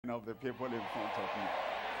Of the people in front of me.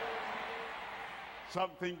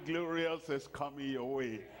 Something glorious is coming your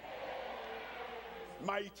way.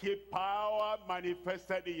 Mighty power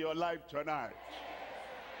manifested in your life tonight.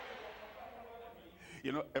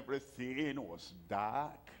 You know, everything was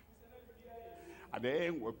dark. And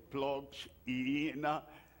then we plugged in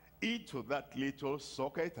into that little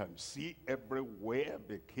socket and see everywhere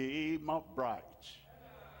became bright.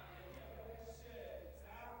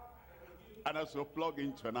 And as you plug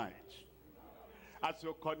in tonight, as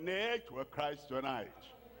you connect with Christ tonight,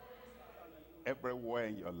 everywhere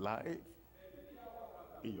in your life,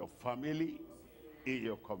 in your family, in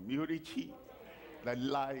your community, the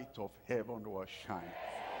light of heaven will shine.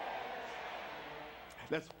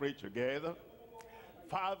 Let's pray together.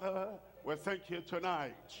 Father, we thank you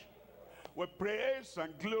tonight. We praise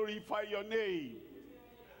and glorify your name.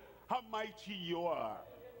 How mighty you are,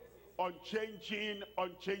 unchanging,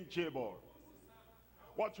 unchangeable.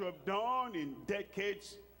 What you have done in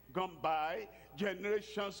decades gone by,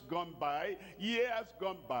 generations gone by, years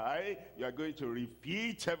gone by, you are going to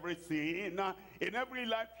repeat everything in every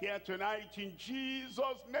life here tonight in Jesus'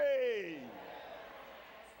 name.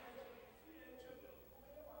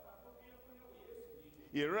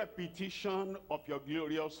 A repetition of your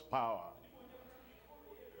glorious power,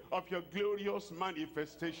 of your glorious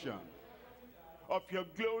manifestation, of your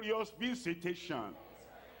glorious visitation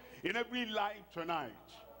in every life tonight,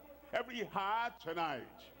 every heart tonight,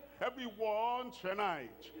 everyone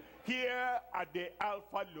tonight, here at the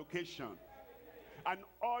Alpha location and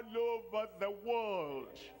all over the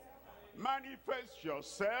world. Manifest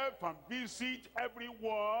yourself and visit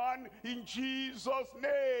everyone in Jesus'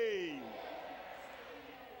 name.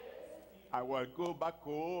 I will go back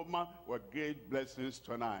home with great blessings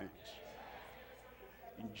tonight.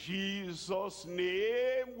 In Jesus'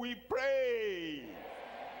 name we pray.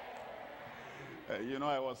 You know,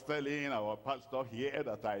 I was telling our pastor here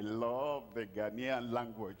that I love the Ghanaian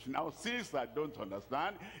language. Now, since I don't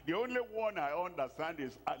understand, the only one I understand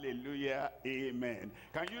is hallelujah, amen.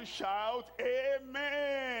 Can you shout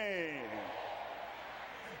amen?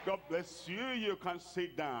 God bless you. You can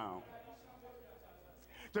sit down.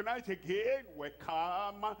 Tonight again, we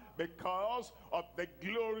come because of the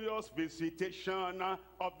glorious visitation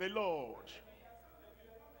of the Lord.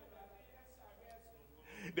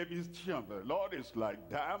 The visitation of the Lord is like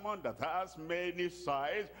diamond that has many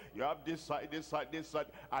sides. You have this side, this side, this side.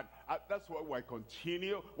 And that's why we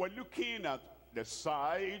continue. We're looking at the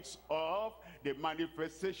sides of the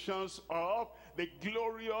manifestations of the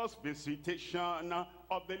glorious visitation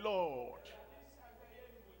of the Lord.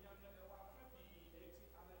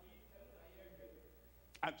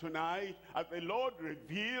 And tonight, as the Lord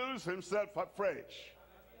reveals himself afresh,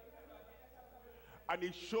 and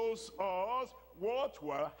he shows us what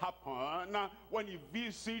will happen when he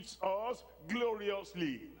visits us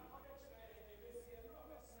gloriously,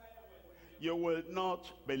 you will not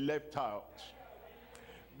be left out.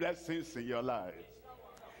 Blessings in your life,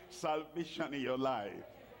 salvation in your life,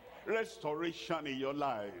 restoration in your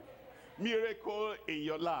life, miracle in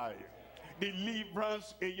your life,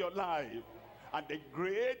 deliverance in your life, and the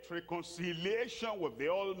great reconciliation with the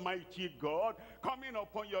Almighty God coming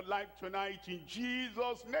upon your life tonight in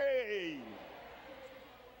Jesus' name.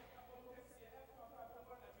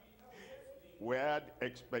 We had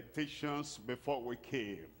expectations before we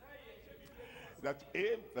came that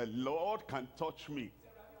if the Lord can touch me,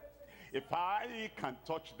 if I can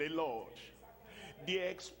touch the Lord, the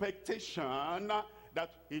expectation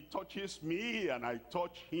that he touches me and I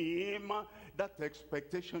touch him, that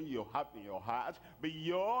expectation you have in your heart,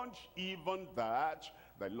 beyond even that,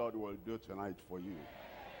 the Lord will do tonight for you.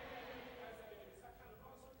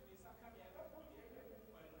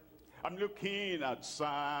 I'm looking at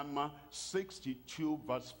Psalm 62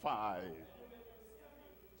 verse 5.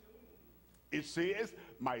 It says,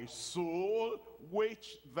 my soul, wait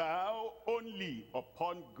thou only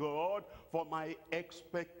upon God, for my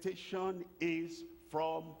expectation is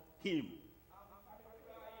from him.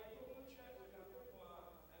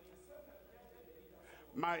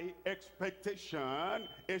 My expectation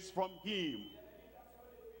is from him.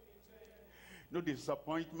 No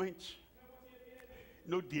disappointment,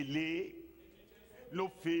 no delay, no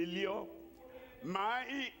failure.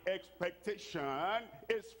 My expectation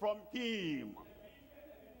is from him.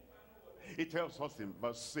 It tells us in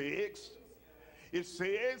verse 6, it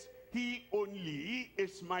says, he only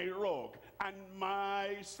is my rock and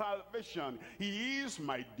my salvation. He is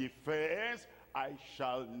my defense. I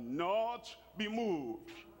shall not be moved.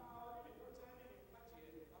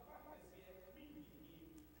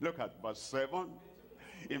 Look at verse 7.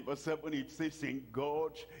 In verse 7 it says, in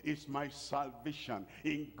God is my salvation.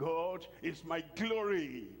 In God is my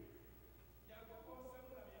glory.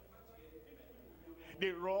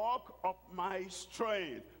 The rock of my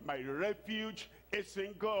strength, my refuge is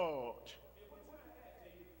in God.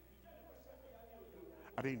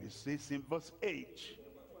 And then it says in verse 8,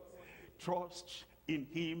 trust in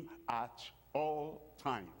him at all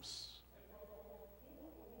times.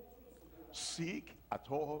 Sick at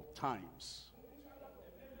all times.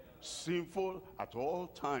 Sinful at all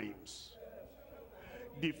times.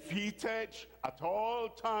 Defeated at all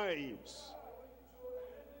times.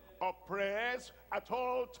 Oppressed at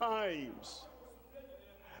all times.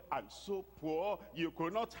 And so poor you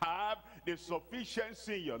could not have the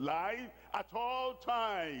sufficiency in your life at all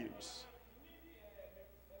times.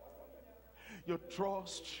 You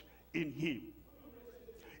trust in him.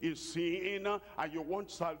 In sin and you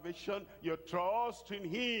want salvation, you trust in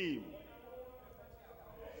him.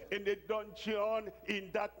 In the dungeon,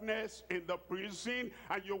 in darkness, in the prison,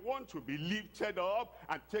 and you want to be lifted up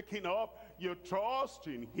and taken up, you trust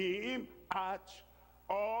in him at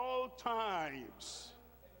all times.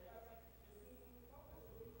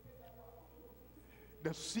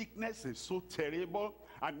 The sickness is so terrible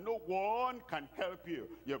and no one can help you.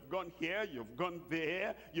 You've gone here, you've gone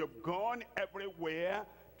there, you've gone everywhere.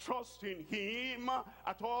 Trust in him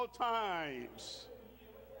at all times.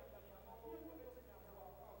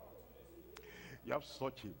 You have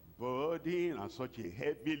such a burden and such a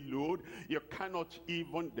heavy load you cannot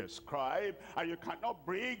even describe, and you cannot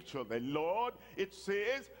bring to the Lord. It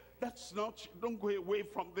says, don't go away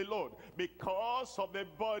from the Lord because of the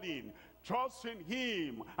burden. Trust in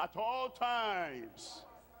him at all times.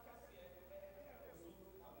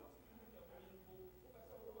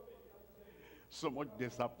 So much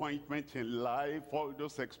disappointment in life, all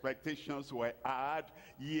those expectations were had,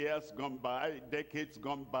 years gone by, decades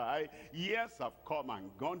gone by, years have come and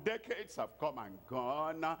gone, decades have come and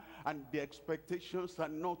gone, and the expectations are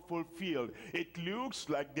not fulfilled. It looks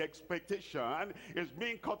like the expectation is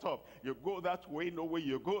being cut off. You go that way, no way,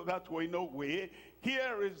 you go that way, no way.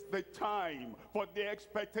 Here is the time for the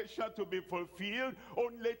expectation to be fulfilled.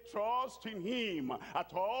 Only trust in him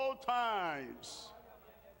at all times.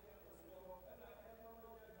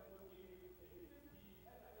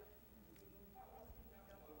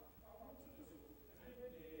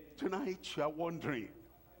 Tonight you are wondering,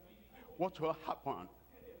 what will happen?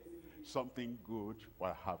 Something good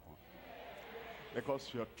will happen. Because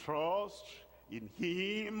you trust in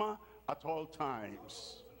him at all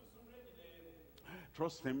times.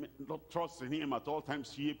 Trust in him at all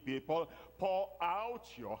times, ye people. Pour out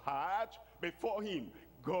your heart before him.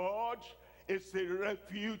 God is a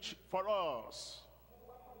refuge for us.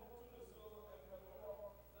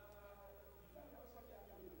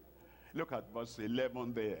 Look at verse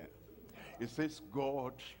 11 there. It says,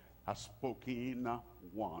 God has spoken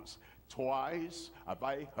once. Twice have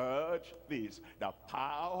I heard this, the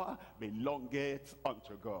power belongeth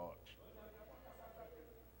unto God.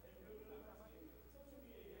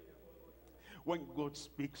 When God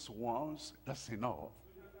speaks once, that's enough.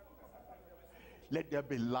 Let there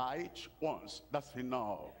be light once, that's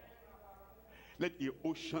enough. Let the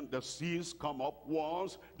ocean, the seas come up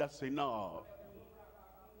once, that's enough.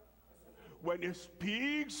 When he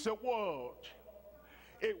speaks a word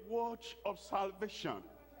of salvation,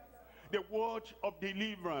 the word of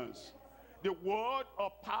deliverance, the word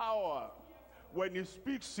of power, when he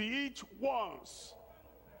speaks it once,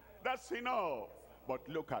 that's enough. But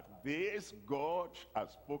look at this, God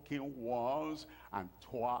has spoken once, and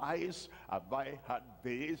twice have I heard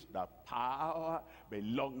this, the power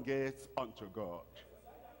belongeth unto God.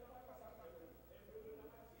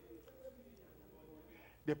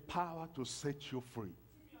 The power to set you free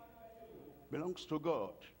belongs to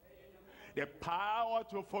God. The power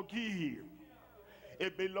to forgive,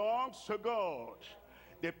 it belongs to God.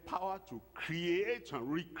 The power to create and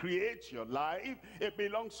recreate your life, it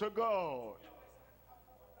belongs to God.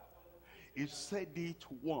 He said it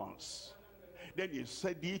once, then he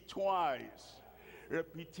said it twice.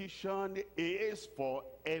 Repetition is for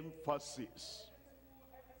emphasis.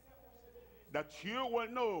 That you will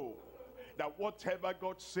know that whatever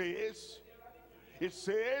God says, it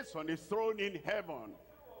says on his throne in heaven.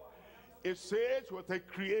 It says with a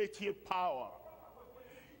creative power.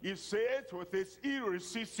 It says with his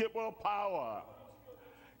irresistible power.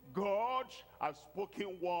 God has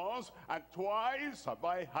spoken once, and twice have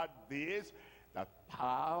I heard this, that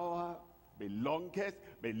power belongeth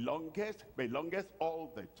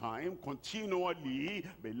all the time, continually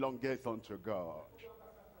belongeth unto God.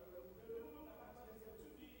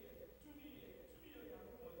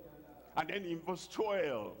 And then in verse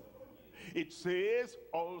 12, it says,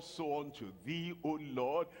 also unto thee, O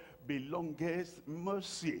Lord, belongeth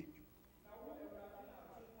mercy.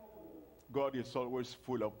 God is always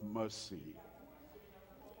full of mercy.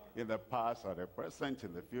 In the past, at the present,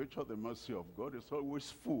 in the future, the mercy of God is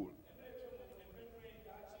always full.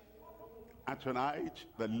 And tonight,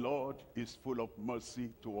 the Lord is full of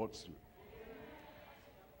mercy towards you.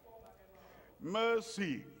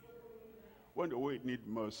 Mercy. When do we need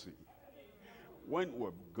mercy? When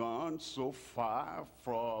we've gone so far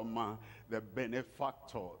from the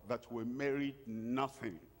benefactor that we merit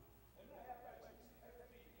nothing.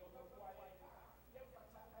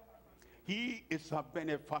 He is a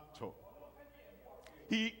benefactor.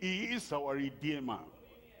 He is our redeemer.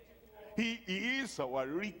 He is our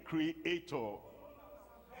recreator.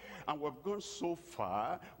 And we've gone so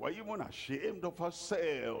far, we're even ashamed of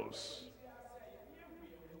ourselves.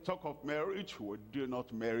 Talk of marriage, we do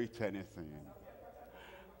not merit anything.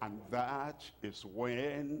 And that is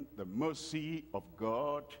when the mercy of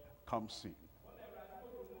God comes in.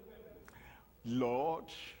 Lord,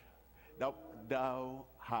 thou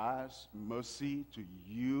hast mercy, to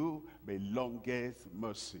you belongeth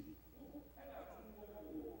mercy.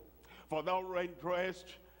 For thou renderest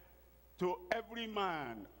to every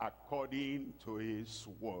man according to his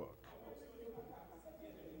work.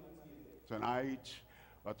 Tonight,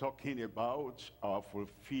 we're talking about our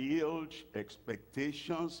fulfilled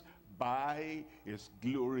expectations by his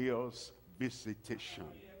glorious visitation.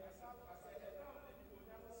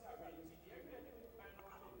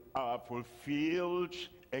 Our fulfilled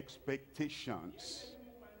expectations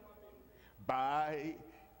by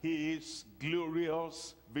his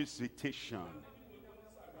glorious visitation.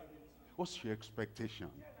 What's your expectation?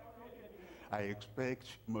 I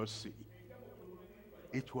expect mercy.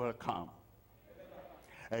 It will come.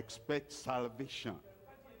 I expect salvation.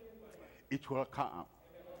 It will come.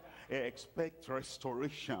 I expect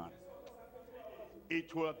restoration.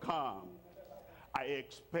 It will come. I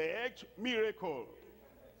expect miracle.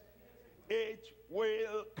 It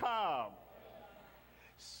will come.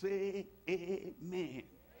 Say amen.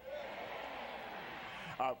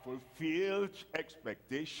 Our fulfilled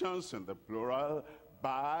expectations in the plural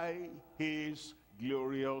by his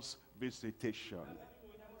glorious visitation.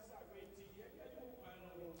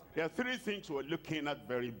 There are three things we're looking at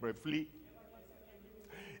very briefly.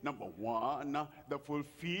 Number one, the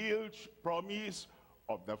fulfilled promise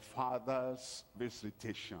of the Father's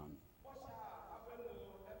visitation.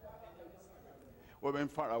 We've been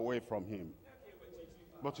far away from him,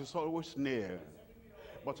 but he's always near.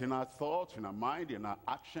 But in our thought, in our mind, in our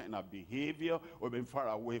action, in our behavior, we've been far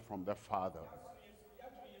away from the Father.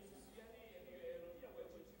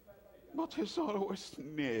 But he's always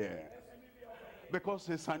near, because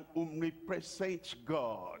he's an omnipresent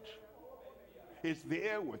God. He's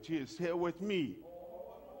there with you, he's here with me.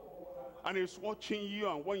 And he's watching you,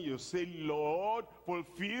 and when you say, Lord,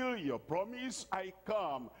 fulfill your promise, I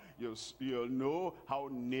come, you'll know how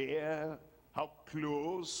near, how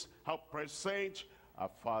close, how present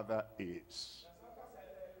our Father is.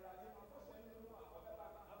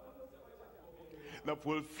 The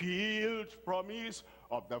fulfilled promise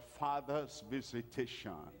of the Father's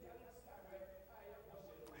visitation.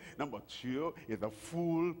 Number two is the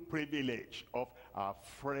full privilege of our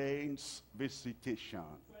friend's visitation.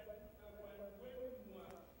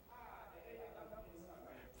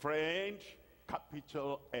 Friend,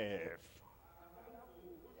 capital F.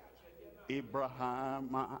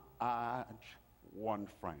 Abraham had one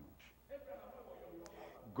friend,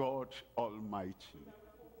 God Almighty.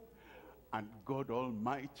 And God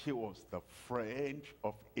Almighty was the friend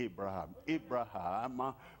of Abraham.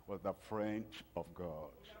 Abraham was the friend of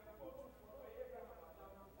God.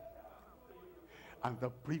 And the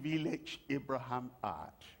privilege Abraham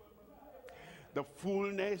had, the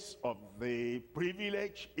fullness of the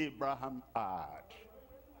privilege Abraham had,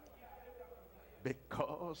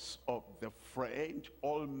 because of the friend,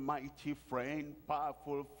 almighty friend,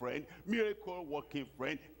 powerful friend, miracle working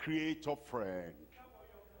friend, creator friend.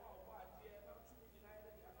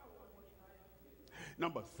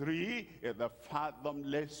 Number three is the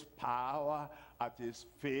fathomless power at his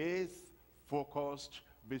faith-focused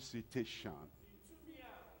visitation.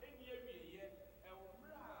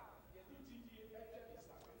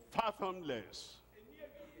 Fathomless.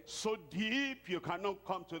 So deep you cannot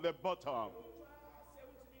come to the bottom.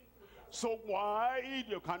 So wide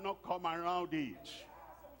you cannot come around it.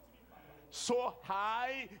 So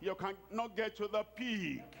high you cannot get to the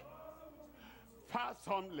peak.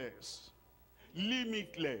 Fathomless.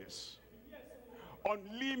 Limitless,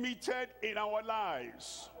 unlimited in our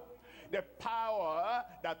lives. The power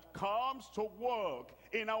that comes to work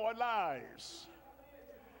in our lives.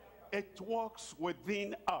 It works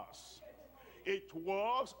within us. It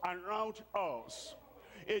works around us.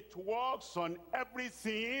 It works on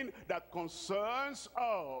everything that concerns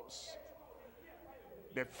us.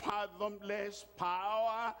 The fathomless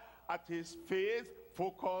power at his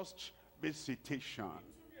faith-focused visitation.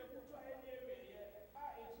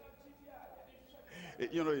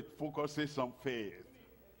 You know, it focuses on faith.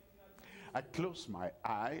 I close my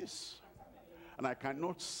eyes and I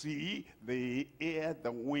cannot see the air,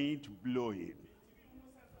 the wind blowing.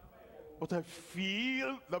 But I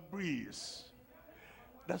feel the breeze.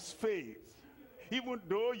 That's faith. Even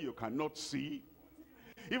though you cannot see,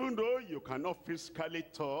 even though you cannot physically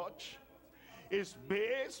touch, it's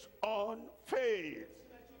based on faith.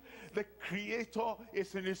 The Creator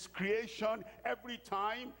is in his creation every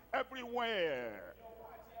time, everywhere.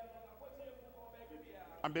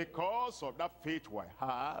 And because of that faith we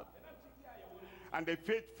have, and the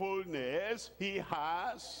faithfulness he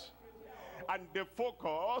has, and the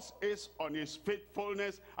focus is on his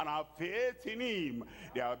faithfulness and our faith in him,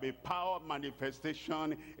 there will be power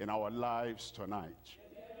manifestation in our lives tonight.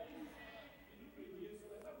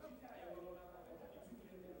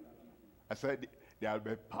 I said there will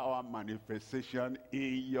be power manifestation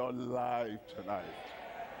in your life tonight.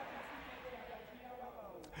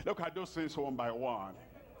 Look at those things one by one.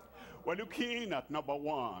 We're looking at number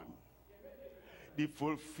one, the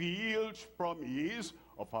fulfilled promise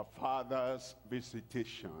of our Father's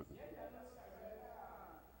visitation.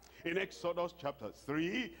 In Exodus chapter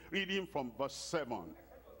 3, reading from verse 7.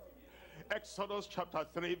 Exodus chapter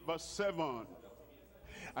 3, verse 7.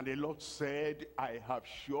 And the Lord said, I have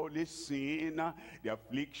surely seen the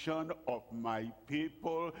affliction of my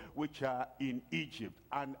people which are in Egypt,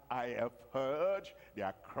 and I have heard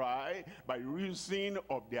their cry by reason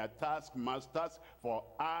of their taskmasters, for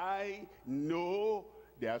I know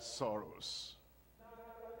their sorrows.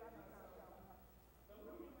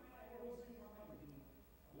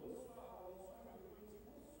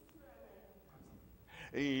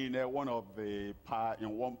 In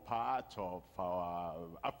one part of our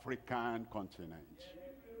African continent,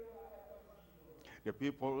 the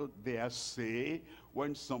people there say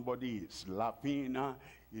when somebody is laughing,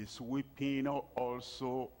 is weeping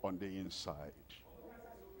also on the inside.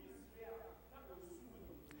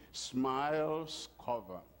 Smiles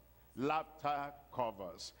cover, laughter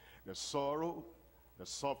covers the sorrow, the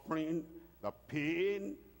suffering, the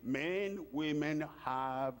pain men, women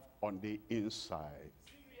have on the inside.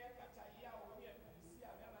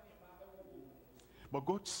 But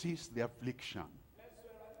God sees the affliction.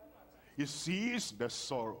 He sees the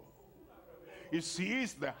sorrow. He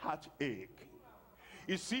sees the heartache.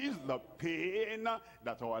 He sees the pain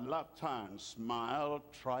that our laughter and smile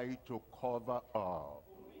try to cover up.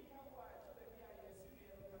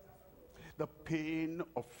 The pain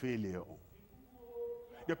of failure.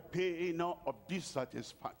 The pain of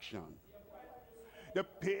dissatisfaction. The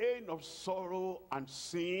pain of sorrow and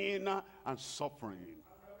sin and suffering.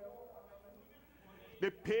 The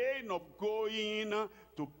pain of going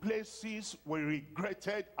to places we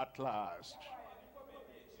regretted at last.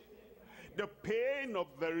 The pain of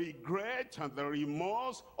the regret and the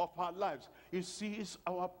remorse of our lives. He sees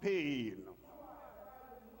our pain.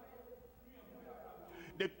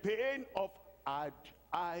 The pain of had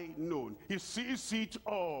I known. He sees it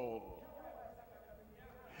all.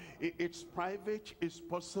 It's private, it's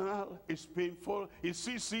personal, it's painful. He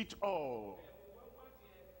sees it all.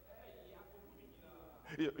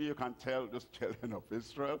 You can tell those children of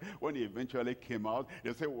Israel, when he eventually came out,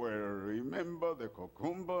 they say, well, remember the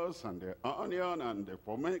cucumbers and the onion and the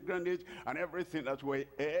pomegranate and everything that we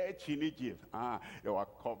ate in Egypt. They were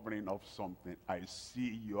covering up something. I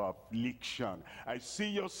see your affliction. I see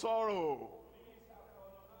your sorrow.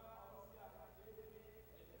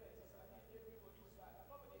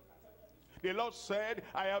 The Lord said,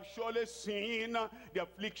 I have surely seen the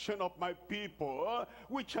affliction of my people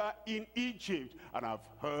which are in Egypt, and I've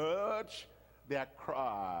heard their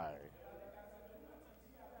cry.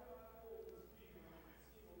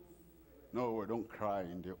 No, we don't cry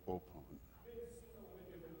in the open.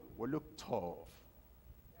 We look tough.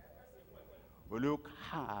 We look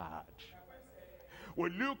hard. We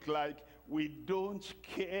look like we don't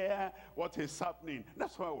care what is happening.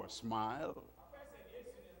 That's why we smile.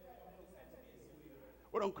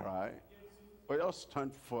 We don't cry. We just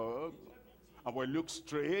stand firm and we look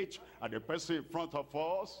straight at the person in front of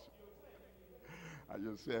us. And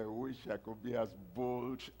you say, I wish I could be as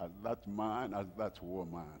bold as that man, as that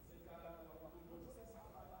woman.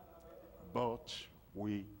 But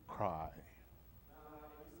we cry.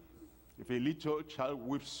 If a little child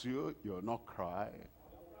whips you, you'll not cry.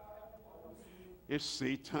 It's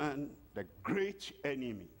Satan, the great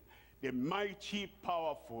enemy, the mighty,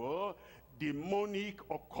 powerful, demonic,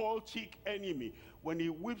 occultic enemy. When he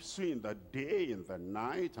whips you in the day, in the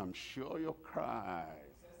night, I'm sure you'll cry.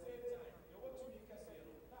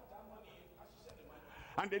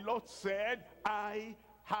 And the Lord said, I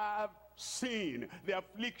have seen the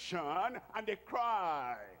affliction and the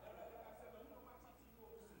cry.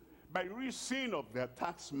 By reason of their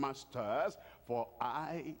taskmasters, for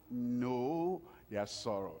I know their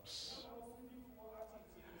sorrows.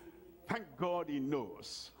 Thank God he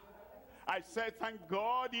knows. I said, thank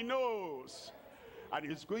God he knows. And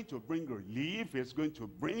it's going to bring relief, it's going to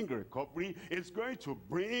bring recovery, it's going to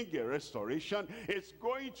bring a restoration, it's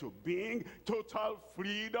going to bring total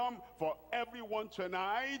freedom for everyone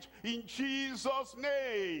tonight in Jesus'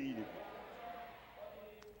 name.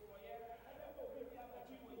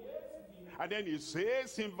 And then he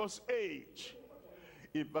says in verse 8,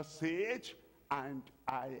 and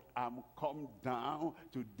I am come down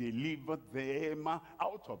to deliver them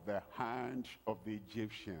out of the hand of the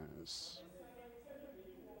Egyptians.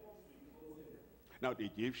 Now the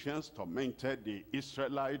Egyptians tormented the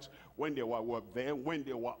Israelites when they were with them, when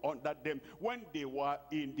they were under them, when they were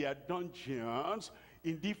in their dungeons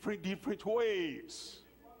in different ways.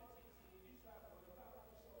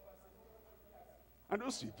 And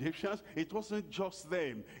those Egyptians, it wasn't just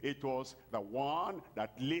them. It was the one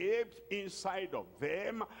that lived inside of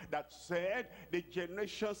them that said the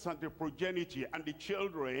generations and the progeny and the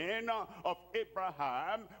children of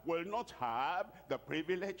Abraham will not have the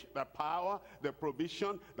privilege, the power, the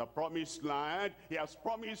provision, the promised land. He has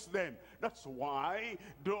promised them. That's why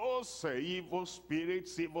those evil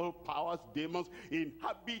spirits, evil powers, demons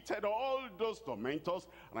inhabited all those tormentors.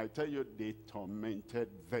 And I tell you, they tormented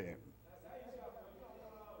them.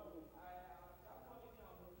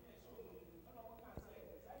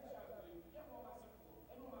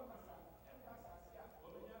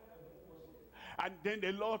 And then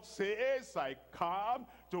the Lord says, I come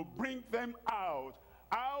to bring them out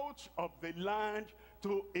of the land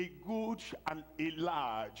to a good and a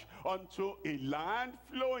large, unto a land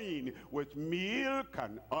flowing with milk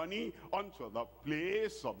and honey, unto the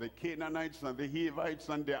place of the Canaanites and the Hivites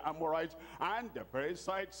and the Amorites and the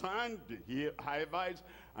Perizzites and the Hivites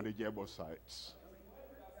and the Jebusites.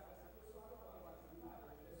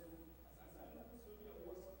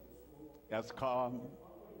 He has come.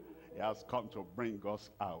 He has come to bring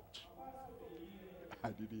us out.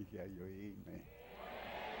 I didn't hear you, amen.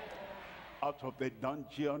 Out of the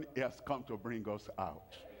dungeon, he has come to bring us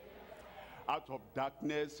out. Out of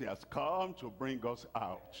darkness, he has come to bring us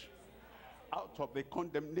out. Out of the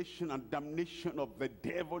condemnation and damnation of the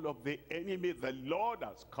devil, of the enemy, the Lord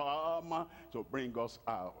has come to bring us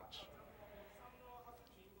out.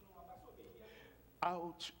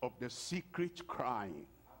 Out of the secret crying.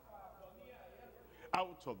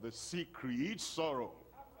 Out of the secret sorrow,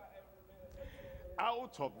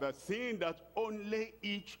 out of the thing that only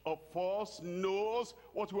each of us knows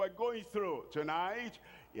what we're going through. Tonight,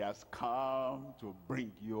 he has come to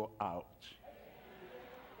bring you out.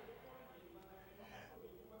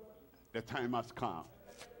 The time has come.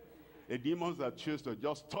 The demons that choose to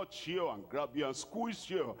just touch you and grab you and squeeze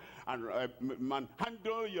you and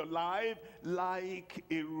handle your life like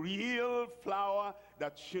a real flower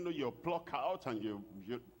that you pluck out and you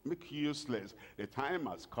make useless. The time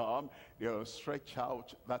has come. They will stretch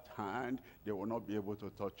out that hand. They will not be able to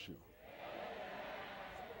touch you.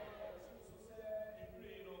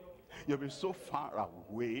 You'll be so far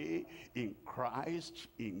away in Christ,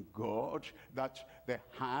 in God, that the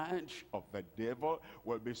hand of the devil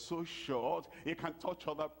will be so short, he can touch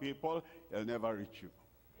other people, he'll never reach you.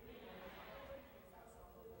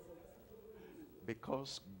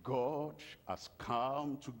 Because God has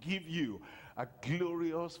come to give you a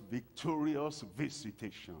glorious, victorious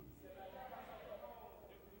visitation.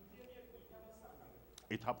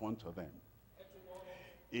 It happened to them.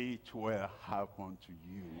 It will happen to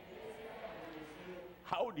you.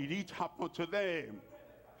 How did it happen to them?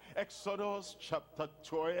 Exodus chapter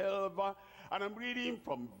 12, and I'm reading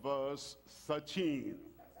from verse 13.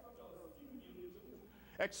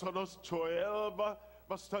 Exodus 12,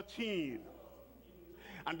 verse 13.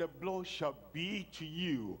 And the blood shall be to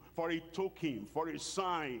you for a token, for a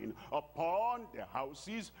sign upon the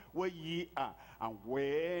houses where ye are. And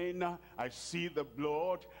when I see the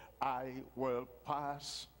blood, I will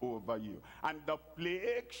pass over you. And the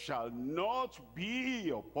plague shall not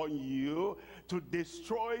be upon you to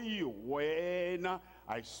destroy you when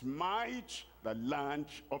I smite the land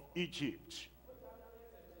of Egypt.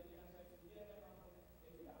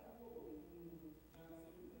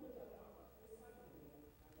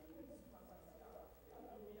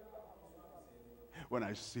 When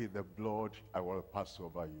I see the blood, I will pass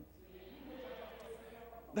over you.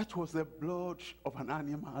 That was the blood of an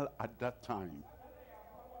animal at that time.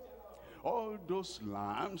 All those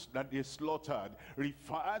lambs that they slaughtered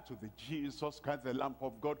referred to the Jesus Christ, the Lamb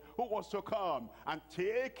of God, who was to come and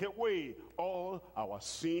take away all our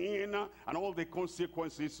sin and all the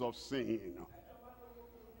consequences of sin.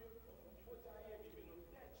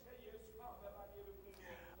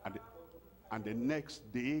 And the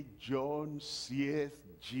next day, John seeth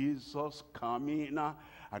Jesus coming,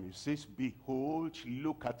 and he says, behold,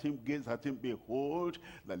 look at him, gaze at him, behold,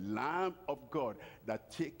 the Lamb of God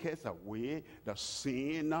that taketh away the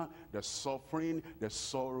sin, the suffering, the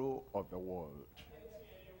sorrow of the world.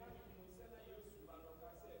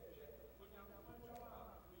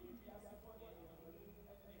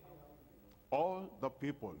 All the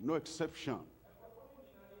people, no exception.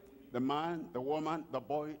 The man, the woman, the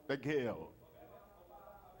boy, the girl.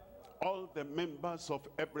 All the members of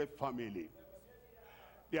every family.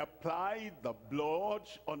 They applied the blood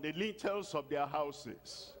on the lintels of their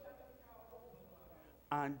houses.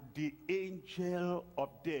 And the angel of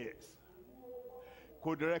death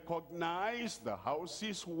could recognize the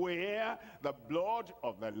houses where the blood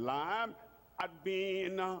of the Lamb had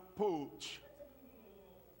been put.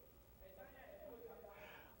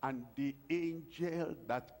 And the angel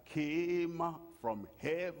that came from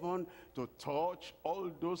heaven to touch all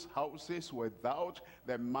those houses without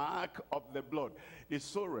the mark of the blood. They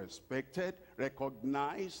so respected,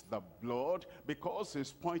 recognized the blood because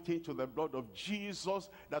it's pointing to the blood of Jesus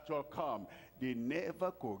that will come. They never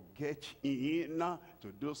could get in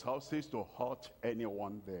to those houses to hurt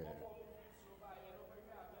anyone there.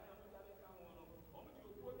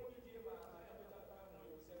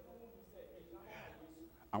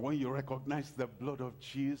 And when you recognize the blood of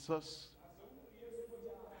Jesus,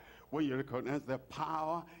 when you recognize the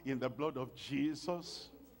power in the blood of Jesus,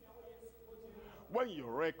 when you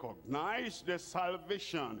recognize the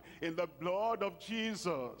salvation in the blood of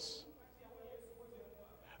Jesus,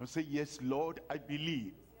 and say, yes, Lord, I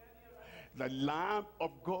believe the Lamb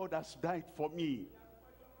of God has died for me.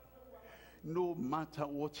 No matter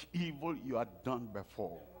what evil you had done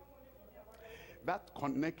before, that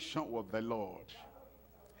connection with the Lord,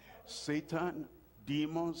 Satan,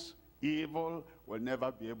 demons, evil will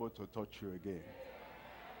never be able to touch you again.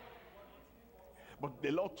 But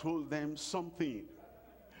the Lord told them something.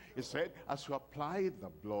 He said, as you apply the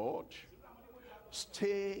blood,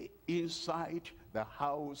 stay inside the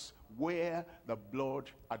house where the blood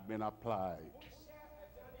had been applied.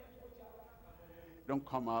 Don't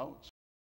come out.